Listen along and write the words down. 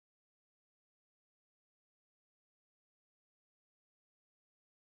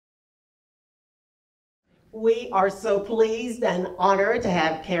We are so pleased and honored to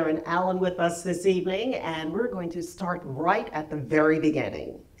have Karen Allen with us this evening, and we're going to start right at the very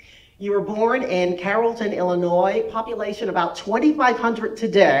beginning. You were born in Carrollton, Illinois, population about 2,500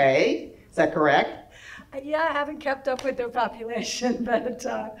 today. Is that correct? Yeah, I haven't kept up with their population, but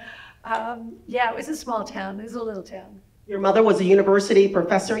yeah, it was a small town. It was a little town. Your mother was a university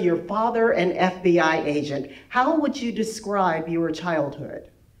professor, your father an FBI agent. How would you describe your childhood?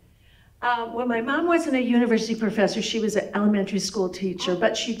 Well, my mom wasn't a university professor. She was an elementary school teacher,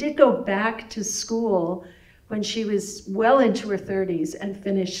 but she did go back to school when she was well into her 30s and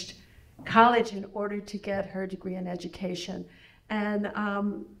finished college in order to get her degree in education. And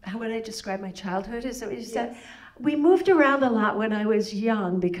how would I describe my childhood? Is that what you said? Yes. We moved around a lot when I was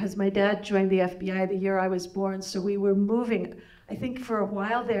young because my dad joined the FBI the year I was born, so we were moving. I think for a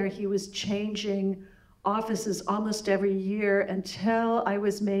while there he was changing offices almost every year until I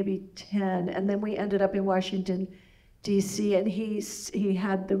was maybe 10, and then we ended up in Washington, D.C., and he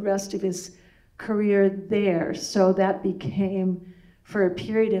had the rest of his career there, so that became, for a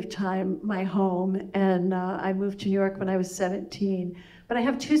period of time, my home, and I moved to New York when I was 17. But I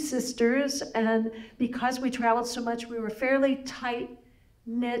have two sisters, and because we traveled so much, we were a fairly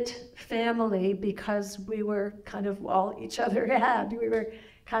tight-knit family because we were kind of all each other had. We were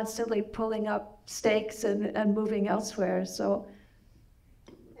constantly pulling up stakes and moving elsewhere. So,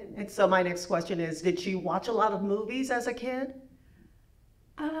 and so my next question is, did you watch a lot of movies as a kid?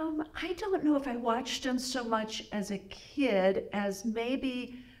 I don't know if I watched them so much as a kid as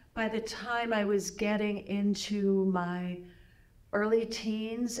maybe by the time I was getting into my early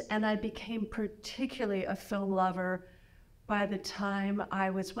teens, and I became particularly a film lover by the time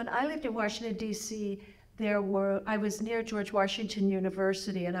when I lived in Washington, D.C., I was near George Washington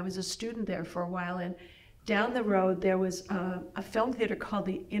University, and I was a student there for a while, and down the road there was a film theater called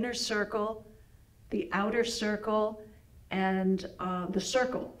the Inner Circle, the Outer Circle, and the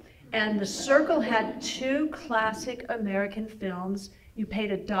Circle. And the Circle had two classic American films. You paid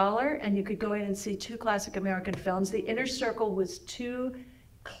 $1 and you could go in and see two classic American films. The Inner Circle was two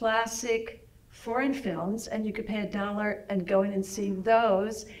classic foreign films, and you could pay $1 and go in and see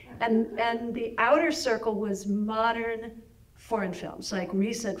those. And the Outer Circle was modern foreign films, like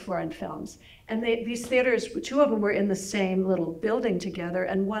recent foreign films. And these theaters, two of them were in the same little building together,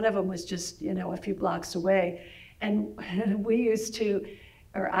 and one of them was just, a few blocks away. And I used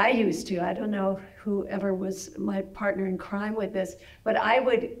to, I don't know whoever was my partner in crime with this, but I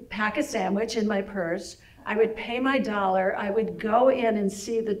would pack a sandwich in my purse, I would pay my $1, I would go in and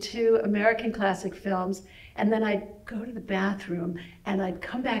see the two American classic films, and then I'd go to the bathroom, and I'd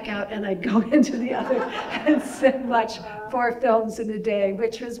come back out, and I'd go into the other and watch 4 films in a day,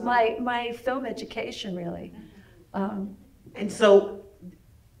 which was my film education, really. And so,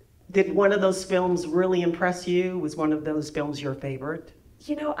 did one of those films really impress you? Was one of those films your favorite?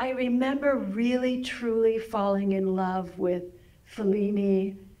 I remember really, truly falling in love with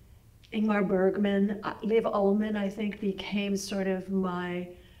Fellini, Ingmar Bergman. Liv Ullmann, I think, became sort of my,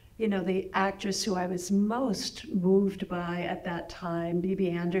 the actress who I was most moved by at that time. Bibi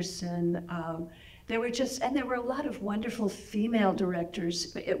Andersson. There were a lot of wonderful female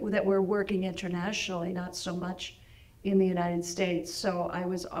directors that were working internationally, not so much in the United States. So I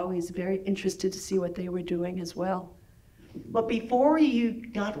was always very interested to see what they were doing as well. But before you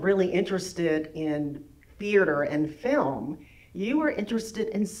got really interested in theater and film, you were interested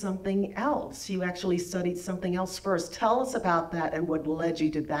in something else. You actually studied something else first. Tell us about that and what led you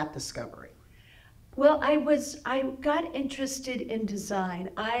to that discovery. Well, I got interested in design.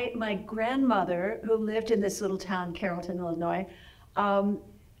 My grandmother, who lived in this little town, Carrollton, Illinois,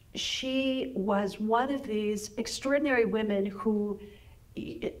 she was one of these extraordinary women who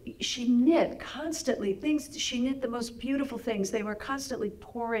she knit constantly things. She knit the most beautiful things. They were constantly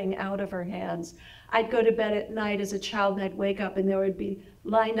pouring out of her hands. I'd go to bed at night as a child, and I'd wake up, and there would be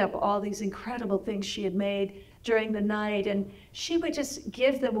lined up all these incredible things she had made during the night, and she would just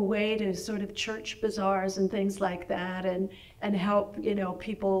give them away to sort of church bazaars and things like that, and help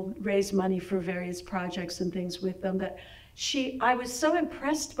people raise money for various projects and things with them. That I was so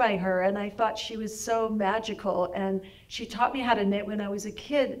impressed by her, and I thought she was so magical, and she taught me how to knit when I was a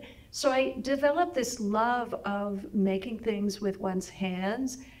kid. So I developed this love of making things with one's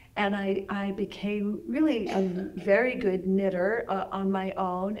hands, and I became really a very good knitter on my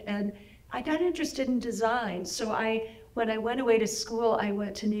own, and I got interested in design. So when I went away to school, I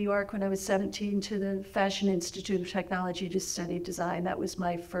went to New York when I was 17 to the Fashion Institute of Technology to study design. That was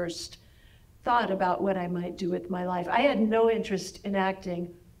my first thought about what I might do with my life. I had no interest in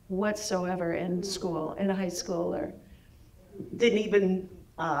acting whatsoever in school, in high school. Didn't even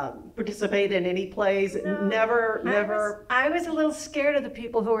participate in any plays? No, Never. I was a little scared of the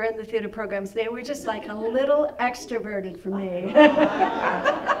people who were in the theater programs. They were just like a little extroverted for me.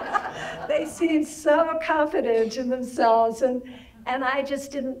 They seemed so confident in themselves, and I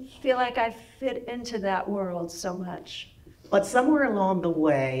just didn't feel like I fit into that world so much. But somewhere along the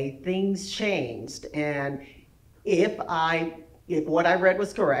way, things changed, and if what I read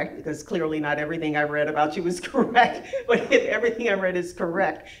was correct, because clearly not everything I read about you was correct, but if everything I read is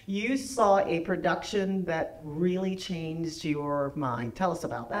correct, you saw a production that really changed your mind. Tell us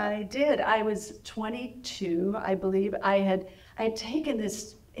about that. I did. I was 22, I believe. I had taken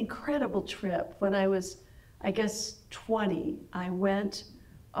this incredible trip when I was, I guess, 20. I went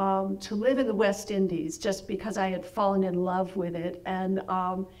to live in the West Indies just because I had fallen in love with it, and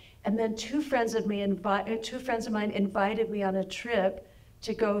then two friends of mine invited me on a trip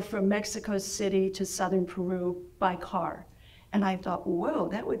to go from Mexico City to southern Peru by car. And I thought, whoa,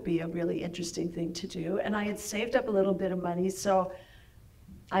 that would be a really interesting thing to do. And I had saved up a little bit of money, so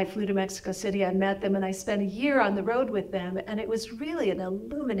I flew to Mexico City, I met them, and I spent a year on the road with them, and it was really an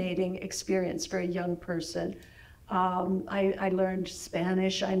illuminating experience for a young person. I learned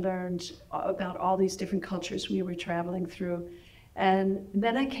Spanish, I learned about all these different cultures we were traveling through. And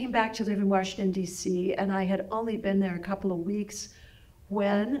then I came back to live in Washington, D.C., and I had only been there a couple of weeks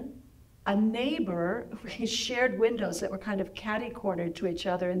when a neighbor, we shared windows that were kind of catty-cornered to each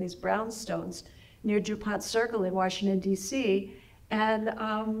other in these brownstones near DuPont Circle in Washington, D.C., and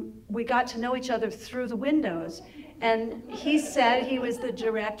we got to know each other through the windows. And he said he was the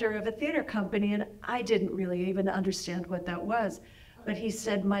director of a theater company, and I didn't really even understand what that was. But he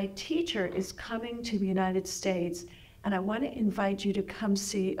said, my teacher is coming to the United States, and I want to invite you to come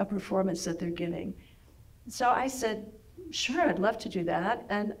see a performance that they're giving. So I said, sure, I'd love to do that.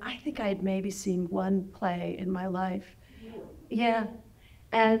 And I think I had maybe seen one play in my life. Yeah.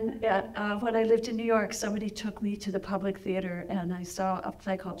 And when I lived in New York, somebody took me to the Public Theater, and I saw a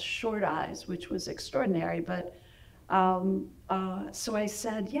play called Short Eyes, which was extraordinary. But so I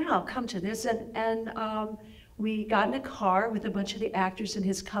said, yeah, I'll come to this. And we got in a car with a bunch of the actors in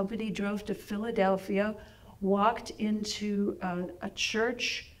his company, drove to Philadelphia, walked into a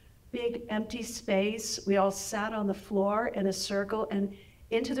church, big empty space. We all sat on the floor in a circle, and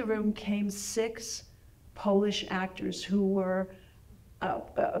into the room came 6 Polish actors who were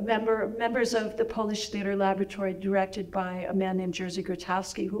members of the Polish Theater Laboratory, directed by a man named Jerzy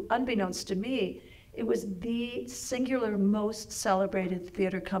Grotowski, who, unbeknownst to me, it was the singular most celebrated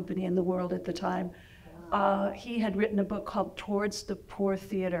theater company in the world at the time. He had written a book called Towards the Poor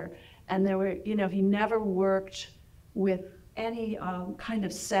Theater, and there were, he never worked with any kind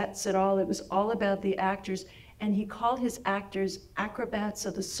of sets at all. It was all about the actors, and he called his actors acrobats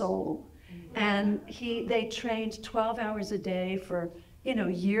of the soul. And they trained 12 hours a day for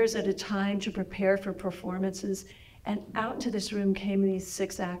years at a time to prepare for performances. And out to this room came these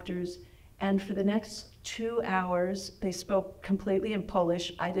 6 actors, and for the next 2 hours, they spoke completely in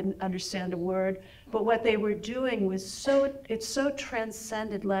Polish. I didn't understand a word, but what they were doing was it so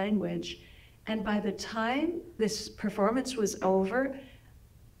transcended language. And by the time this performance was over,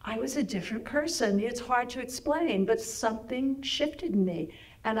 I was a different person. It's hard to explain, but something shifted in me.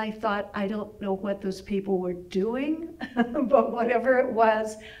 And I thought, I don't know what those people were doing, but whatever it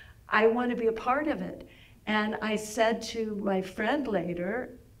was, I want to be a part of it. And I said to my friend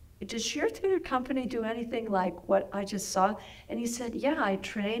later, does your theater company do anything like what I just saw? And he said, yeah, I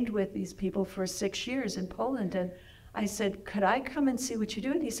trained with these people for 6 years in Poland. And I said, could I come and see what you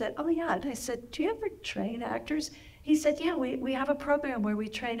do? And he said, oh yeah. And I said, do you ever train actors? He said, yeah, we have a program where we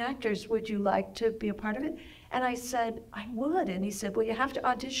train actors. Would you like to be a part of it? And I said, I would. And he said, well, you have to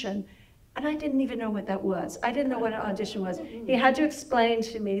audition. And I didn't even know what that was. I didn't know what an audition was. He had to explain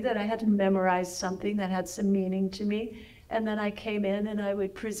to me that I had to memorize something that had some meaning to me. And then I came in and I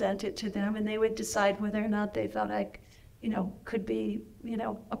would present it to them, and they would decide whether or not they thought I, could be,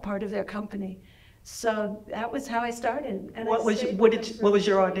 a part of their company. So that was how I started. And what was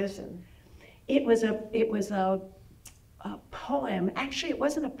your audition? It was a poem. Actually,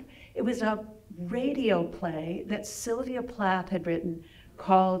 it was a radio play that Sylvia Plath had written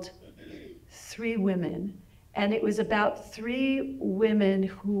called 3 Women. And it was about 3 women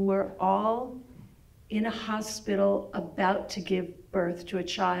who were all in a hospital about to give birth to a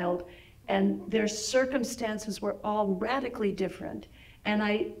child, and their circumstances were all radically different. And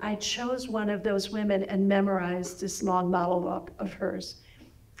I chose one of those women and memorized this long monologue of hers,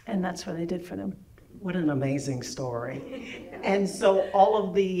 and that's what I did for them. What an amazing story. And so all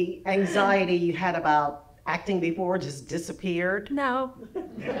of the anxiety you had about acting before just disappeared? No.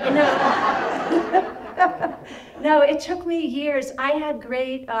 No, it took me years. I had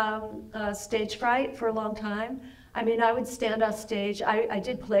great stage fright for a long time. I mean, I would stand off stage. I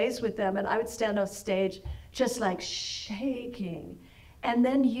did plays with them, and I would stand off stage just like shaking. And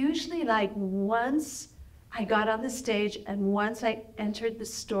then usually like once I got on the stage and once I entered the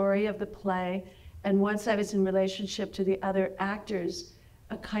story of the play and once I was in relationship to the other actors,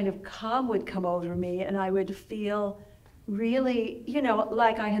 a kind of calm would come over me and I would feel really, you know,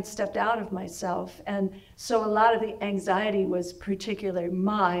 like I had stepped out of myself. And so a lot of the anxiety was particularly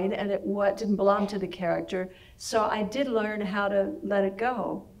mine and it didn't belong to the character. So I did learn how to let it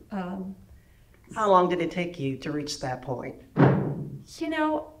go. How long did it take you to reach that point? You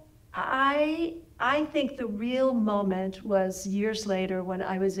know, I think the real moment was years later when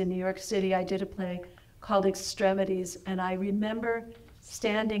I was in New York City. I did a play called Extremities, and I remember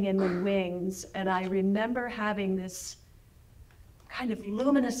standing in the wings, and I remember having this kind of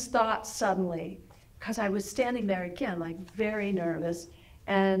luminous thought suddenly, because I was standing there again, like very nervous,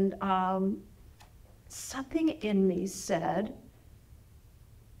 and something in me said,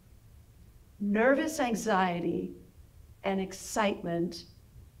 nervous anxiety and excitement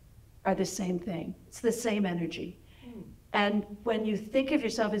are the same thing. It's the same energy. And when you think of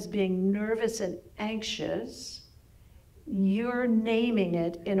yourself as being nervous and anxious, you're naming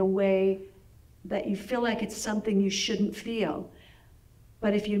it in a way that you feel like it's something you shouldn't feel.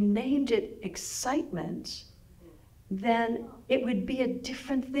 But if you named it excitement, then it would be a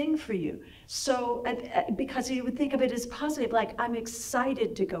different thing for you. So, because you would think of it as positive, like I'm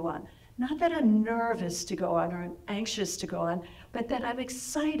excited to go on. Not that I'm nervous to go on or I'm anxious to go on, but that I'm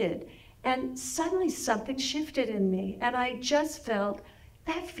excited. And suddenly something shifted in me. And I just felt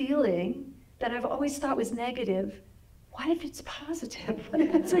that feeling that I've always thought was negative. What if it's positive? What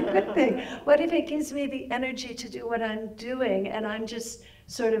if it's a good thing? What if it gives me the energy to do what I'm doing and I'm just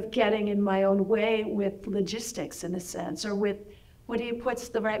sort of getting in my own way with logistics in a sense, or with, what's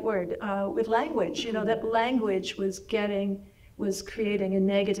the right word? With language, you know, that language was creating a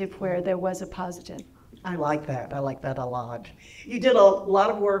negative where there was a positive. I like that. I like that a lot. You did a lot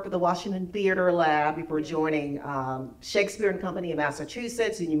of work with the Washington Theater Lab before joining Shakespeare and Company in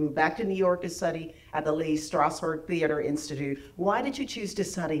Massachusetts, and you moved back to New York to study at the Lee Strasberg Theater Institute. Why did you choose to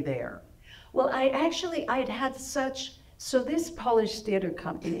study there? Well, I'd had so this Polish theater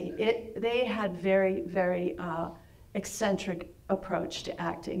company, they had very, very eccentric approach to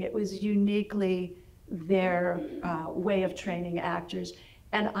acting. It was uniquely their way of training actors,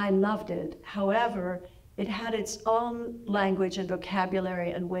 and I loved it. However, it had its own language and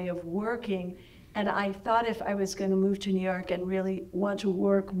vocabulary and way of working, and I thought if I was going to move to New York and really want to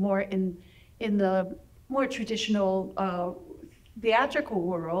work more in the more traditional theatrical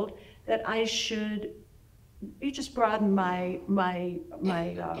world, that I should just broaden my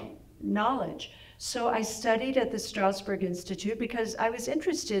knowledge. So I studied at the Strasberg Institute because I was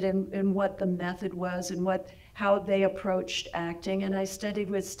interested in what the method was and how they approached acting. And I studied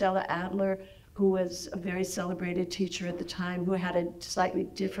with Stella Adler, who was a very celebrated teacher at the time, who had a slightly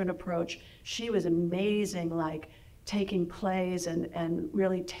different approach. She was amazing, like taking plays and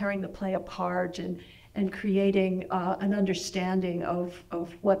really tearing the play apart and creating an understanding of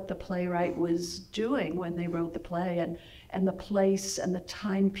what the playwright was doing when they wrote the play, and the place and the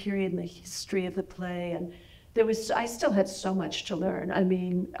time period and the history of the play. And I still had so much to learn. I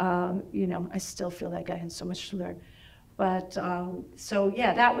mean, you know, I still feel like I had so much to learn. But so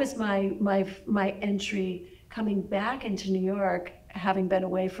yeah, that was my entry coming back into New York, having been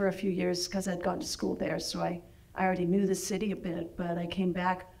away for a few years because I'd gone to school there. So I already knew the city a bit, but I came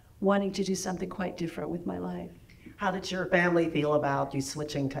back wanting to do something quite different with my life. How did your family feel about you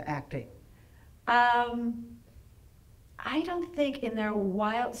switching to acting? I don't think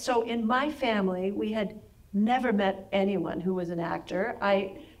so in my family, we had never met anyone who was an actor.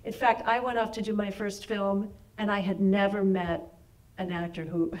 In fact, I went off to do my first film and I had never met an actor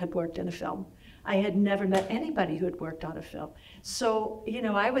who had worked in a film. I had never met anybody who had worked on a film. So, you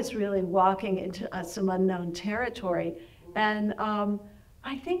know, I was really walking into some unknown territory. And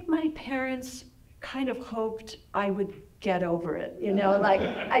I think my parents kind of hoped I would get over it, you know, like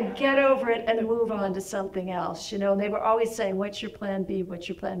I'd get over it and move on to something else, you know. They were always saying, what's your plan B, what's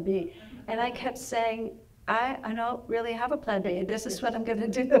your plan B? And I kept saying, I don't really have a plan B, and this is what I'm gonna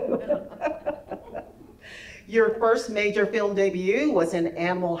do. Your first major film debut was in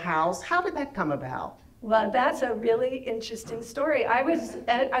Animal House. How did that come about? Well, that's a really interesting story. I was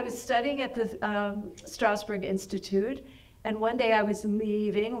studying at the Strasberg Institute, and one day I was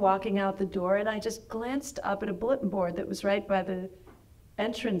leaving, walking out the door, and I just glanced up at a bulletin board that was right by the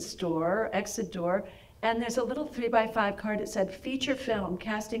entrance door, exit door, And there's a little 3x5 card that said, feature film,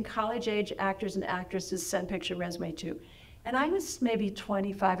 casting college-age actors and actresses, send picture resume to. And I was maybe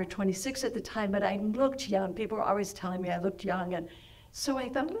 25 or 26 at the time, but I looked young. People were always telling me I looked young. And so I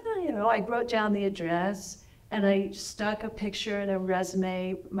thought, well, you know, I wrote down the address and I stuck a picture in a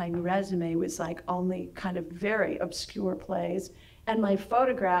resume. My resume was like only kind of very obscure plays. And my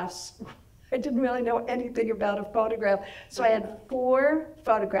photographs, I didn't really know anything about a photograph. So I had 4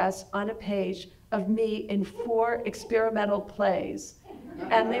 photographs on a page of me in 4 experimental plays.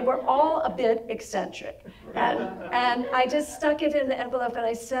 And they were all a bit eccentric. And I just stuck it in the envelope and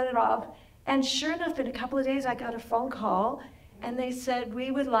I sent it off. And sure enough, in a couple of days, I got a phone call and they said, we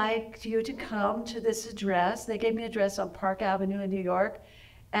would like you to come to this address. They gave me an address on Park Avenue in New York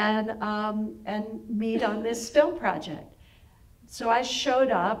and meet on this film project. So I showed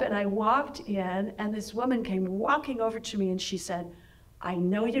up and I walked in and this woman came walking over to me and she said, I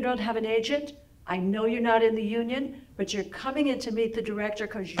know you don't have an agent. I know you're not in the union, but you're coming in to meet the director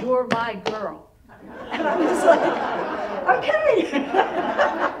because you're my girl. And I was like, okay.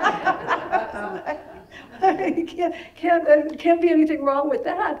 Can't be anything wrong with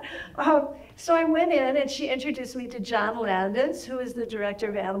that. So I went in and she introduced me to John Landis, who is the director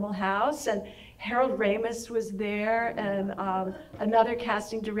of Animal House, and Harold Ramis was there, and another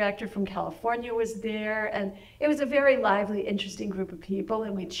casting director from California was there, and it was a very lively, interesting group of people,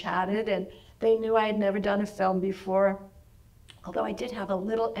 and we chatted, and they knew I had never done a film before, although I did have a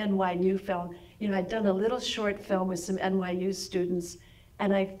little NYU film. You know, I'd done a little short film with some NYU students,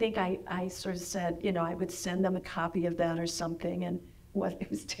 and I think I sort of said, you know, I would send them a copy of that or something, and it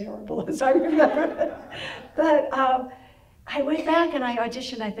was terrible, as I remember it. But I went back and I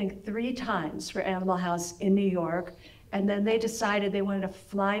auditioned, I think, 3 times for Animal House in New York, and then they decided they wanted to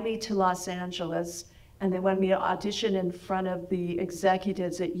fly me to Los Angeles, and they wanted me to audition in front of the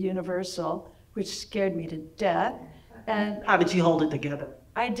executives at Universal, which scared me to death. And how did you hold it together?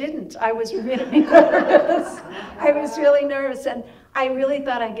 I didn't. I was really nervous. I was really nervous, and I really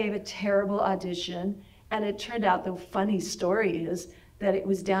thought I gave a terrible audition, and it turned out the funny story is that it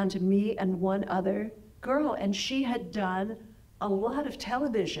was down to me and one other girl, and she had done a lot of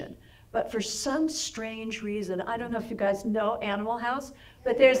television. But for some strange reason, I don't know if you guys know Animal House,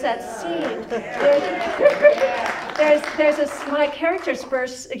 but there's that scene. My character's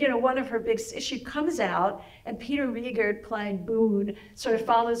first, you know, one of her big, she comes out, and Peter Riegert, playing Boone, sort of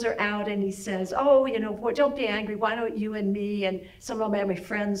follows her out, and he says, oh, you know, don't be angry, why don't you and me and some of my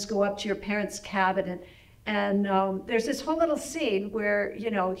friends go up to your parents' cabin, and there's this whole little scene where, you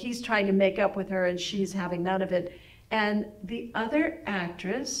know, he's trying to make up with her, and she's having none of it, and the other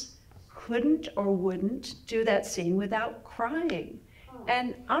actress couldn't or wouldn't do that scene without crying.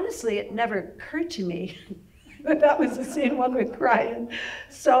 And honestly, it never occurred to me that was a scene one would cry in.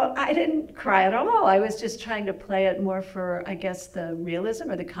 So I didn't cry at all. I was just trying to play it more for, I guess, the realism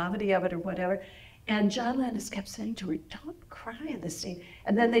or the comedy of it or whatever. And John Landis kept saying to her, don't cry in this scene.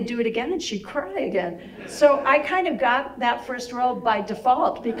 And then they'd do it again and she'd cry again. So I kind of got that first role by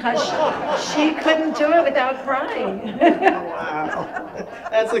default because she couldn't do it without crying. Wow,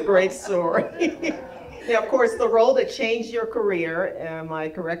 that's a great story. Yeah, of course, the role that changed your career, am I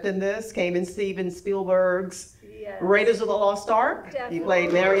correct in this, came in Steven Spielberg's Raiders of the Lost Ark. Definitely. You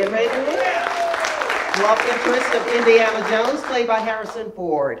played Marion Ravenwood. Love interest of Indiana Jones, played by Harrison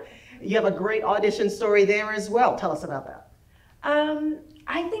Ford. You have a great audition story there as well. Tell us about that.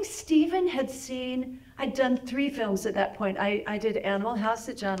 I think Steven had seen, I'd done 3 films at that point. I did Animal House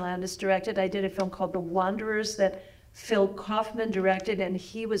that John Landis directed. I did a film called The Wanderers that Phil Kaufman directed, and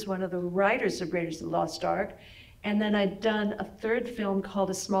he was one of the writers of Raiders of the Lost Ark. And then I'd done a 3rd film called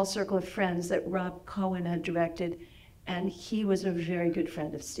A Small Circle of Friends that Rob Cohen had directed, and he was a very good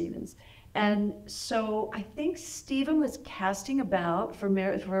friend of Steven's. And so I think Steven was casting about for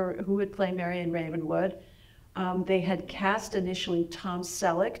who would play Marion Ravenwood. They had cast initially Tom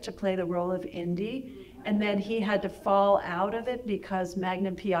Selleck to play the role of Indy, and then he had to fall out of it because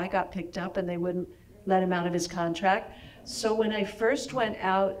Magnum PI got picked up and they wouldn't let him out of his contract. So when I first went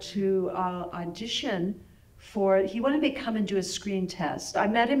out to audition he wanted me to come and do a screen test. I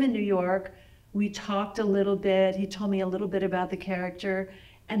met him in New York. We talked a little bit. He told me a little bit about the character.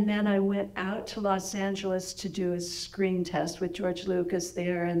 And then I went out to Los Angeles to do a screen test with George Lucas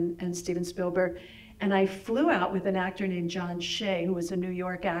there and Steven Spielberg. And I flew out with an actor named John Shea, who was a New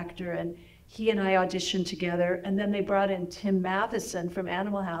York actor, and he and I auditioned together. And then they brought in Tim Matheson from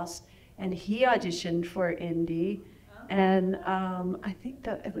Animal House, and he auditioned for Indy. And I think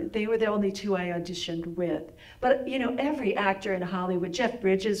that they were the only 2 I auditioned with. But you know, every actor in Hollywood, Jeff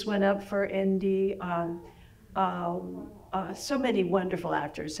Bridges went up for Indy. so many wonderful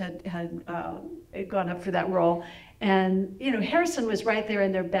actors had gone up for that role. And, you know, Harrison was right there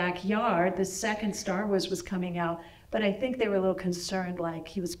in their backyard. The second Star Wars was coming out, but I think they were a little concerned, like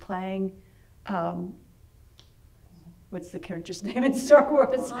he was playing, what's the character's name in Star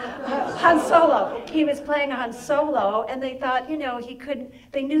Wars? Han Solo. He was playing Han Solo, and they thought, you know, he couldn't,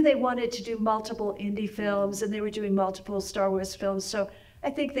 they knew they wanted to do multiple indie films, and they were doing multiple Star Wars films, so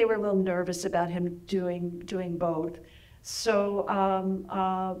I think they were a little nervous about him doing both. So,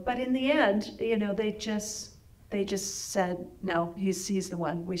 but in the end, you know, they just said, no, he's the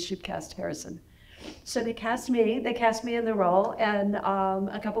one, we should cast Harrison. So they cast me in the role, and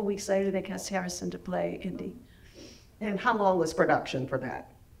a couple weeks later they cast Harrison to play Indy. And how long was production for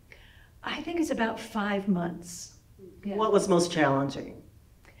that? I think it's about 5 months. Yeah. What was most challenging?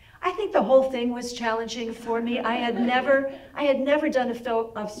 I think the whole thing was challenging for me. I had never done a film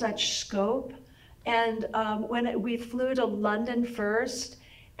of such scope. And when we flew to London first,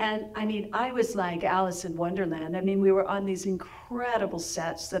 and I mean, I was like Alice in Wonderland. I mean, we were on these incredible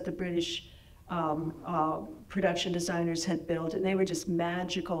sets that the British production designers had built, and they were just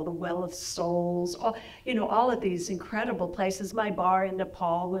magical. The Well of Souls, all of these incredible places. My bar in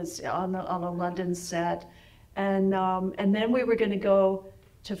Nepal was on a London set, and then we were going to go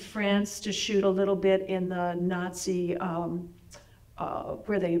to France to shoot a little bit in the Nazi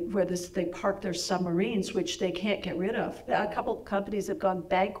where they park their submarines, which they can't get rid of. A couple of companies have gone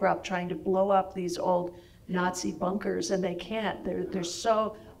bankrupt trying to blow up these old Nazi bunkers, and they can't.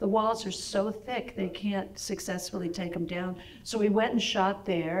 The walls are so thick they can't successfully take them down. So we went and shot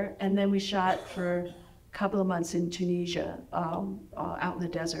there, and then we shot for a couple of months in Tunisia, out in the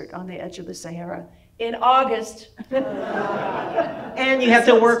desert on the edge of the Sahara in August. And you have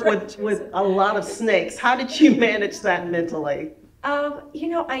to work with a lot of snakes. How did you manage that mentally? You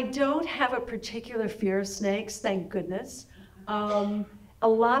know, I don't have a particular fear of snakes, thank goodness. A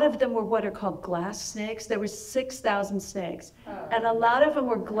lot of them were what are called glass snakes. There were 6,000 snakes. And a lot of them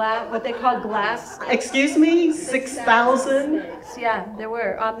were what they call glass snakes. Excuse me, 6,000? Yeah, there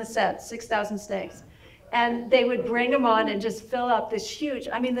were on the set, 6,000 snakes. And they would bring them on and just fill up this huge,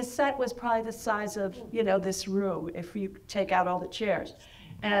 I mean, the set was probably the size of, you know, this room if you take out all the chairs.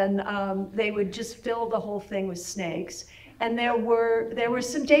 And they would just fill the whole thing with snakes. And there were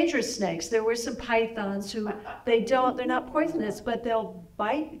some dangerous snakes. There were some pythons who they're not poisonous, but they'll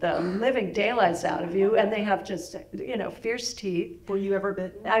bite the living daylights out of you, and they have just, you know, fierce teeth. Were you ever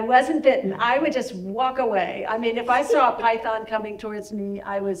bitten? I wasn't bitten. I would just walk away. I mean, if I saw a python coming towards me,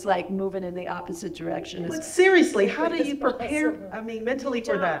 I was like moving in the opposite direction. But seriously, how do you prepare, I mean, mentally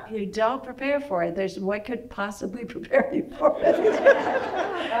for that? You don't prepare for it. What could possibly prepare you for it?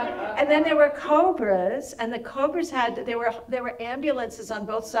 And then there were cobras, and the cobras there were ambulances on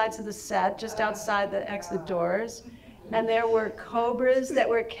both sides of the set, just outside the exit doors. And there were cobras that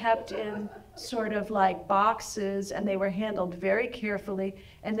were kept in sort of like boxes, and they were handled very carefully.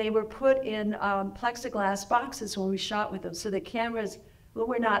 And they were put in plexiglass boxes when we shot with them. So the cameras,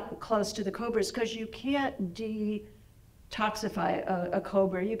 were not close to the cobras, because you can't detoxify a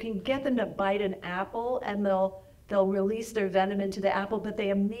cobra. You can get them to bite an apple, and they'll release their venom into the apple, but they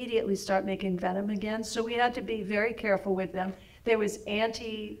immediately start making venom again. So we had to be very careful with them. There was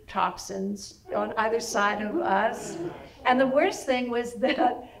antitoxins on either side of us. And the worst thing was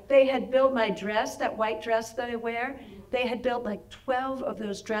that they had built my dress, that white dress that I wear, they had built like 12 of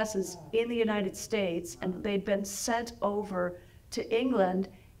those dresses in the United States, and they'd been sent over to England.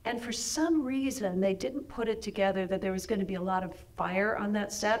 And for some reason, they didn't put it together that there was going to be a lot of fire on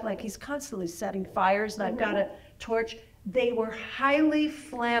that set. Like, he's constantly setting fires, and I've got a torch. They were highly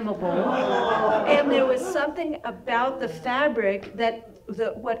flammable, and there was something about the fabric that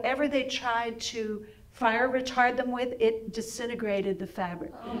whatever they tried to fire retard them with, it disintegrated the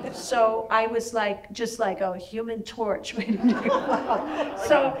fabric. So I was like, just like a human torch waiting to go out.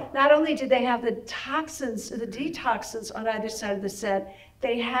 So not only did they have the toxins, the detoxins on either side of the set,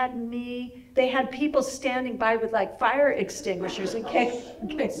 they had people standing by with like fire extinguishers in case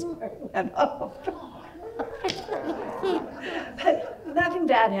fire went off. But nothing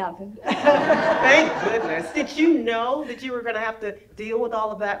bad happened. Thank goodness. Did you know that you were going to have to deal with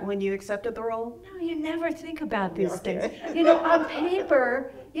all of that when you accepted the role? No, you never think about these things. You know, on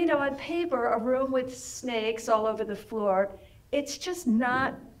paper, a room with snakes all over the floor, it's just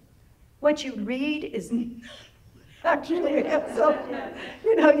not what you read is actually, so,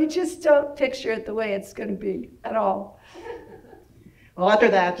 you know, you just don't picture it the way it's going to be at all. Well, after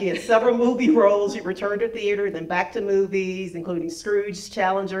that, you had several movie roles. You returned to theater, then back to movies, including Scrooge,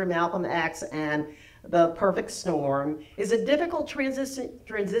 Challenger, Malcolm X, and The Perfect Storm. Is it difficult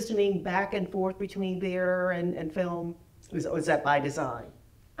transitioning back and forth between theater and film? Was that by design?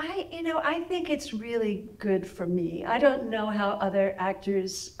 I think it's really good for me. I don't know how other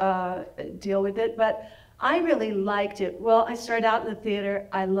actors deal with it, but I really liked it. Well, I started out in the theater.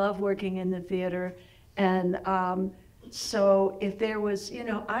 I love working in the theater. And so if there was,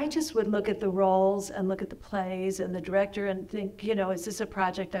 I just would look at the roles and look at the plays and the director and think, is this a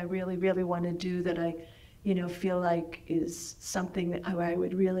project I really, really want to do that I, feel like is something that I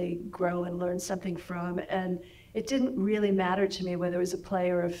would really grow and learn something from. And it didn't really matter to me whether it was a play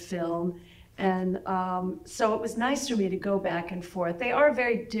or a film. And so it was nice for me to go back and forth. They are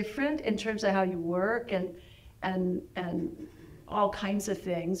very different in terms of how you work and all kinds of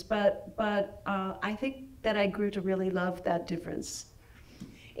things, but I think that I grew to really love that difference.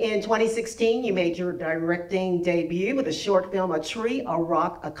 In 2016, you made your directing debut with a short film, A Tree, a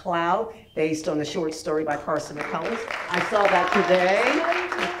Rock, a Cloud, based on the short story by Carson McCullers. I saw that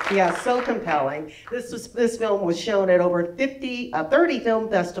today. Yeah, so compelling. This film was shown at over 30 film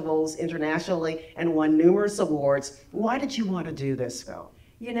festivals internationally and won numerous awards. Why did you want to do this film?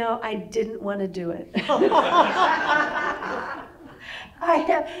 I didn't want to do it.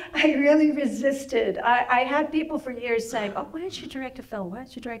 I really resisted. I had people for years saying, "Oh, why don't you direct a film? Why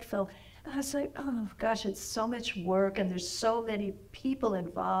don't you direct a film?" And I was like, "Oh gosh, it's so much work, and there's so many people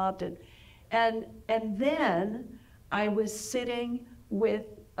involved." And then I was sitting with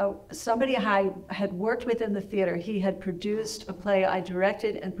somebody I had worked with in the theater. He had produced a play I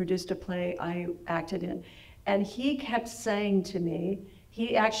directed and produced a play I acted in, and he kept saying to me,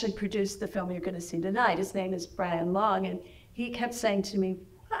 he actually produced the film you're going to see tonight. His name is Brian Long, and he kept saying to me,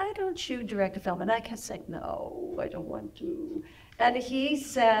 "Why don't you direct a film?" And I kept saying, "No, I don't want to." And he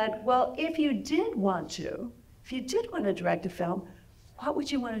said, "Well, if you did want to direct a film, what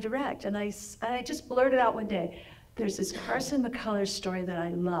would you want to direct?" And I just blurted out one day, there's this Carson McCullers story that I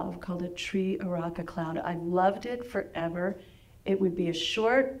love called A Tree, a Rock, a Cloud. I loved it forever. It would be a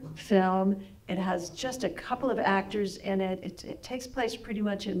short film. It has just a couple of actors in it. It takes place pretty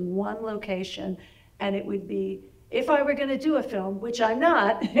much in one location, and it would be, if I were going to do a film, which I'm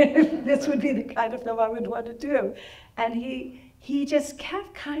not, this would be the kind of film I would want to do. And he just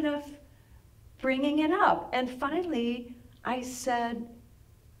kept kind of bringing it up. And finally, I said,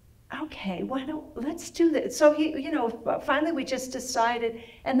 "Okay, let's do this." So finally we just decided,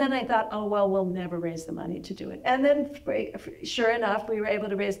 and then I thought, oh, well, we'll never raise the money to do it. And then sure enough, we were able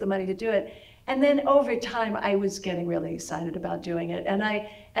to raise the money to do it. And then over time, I was getting really excited about doing it. And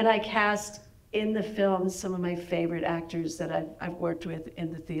I cast in the film some of my favorite actors that I've worked with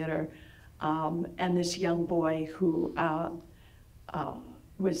in the theater, and this young boy who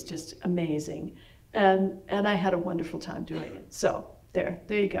was just amazing. And I had a wonderful time doing it. So there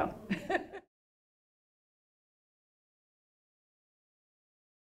you go.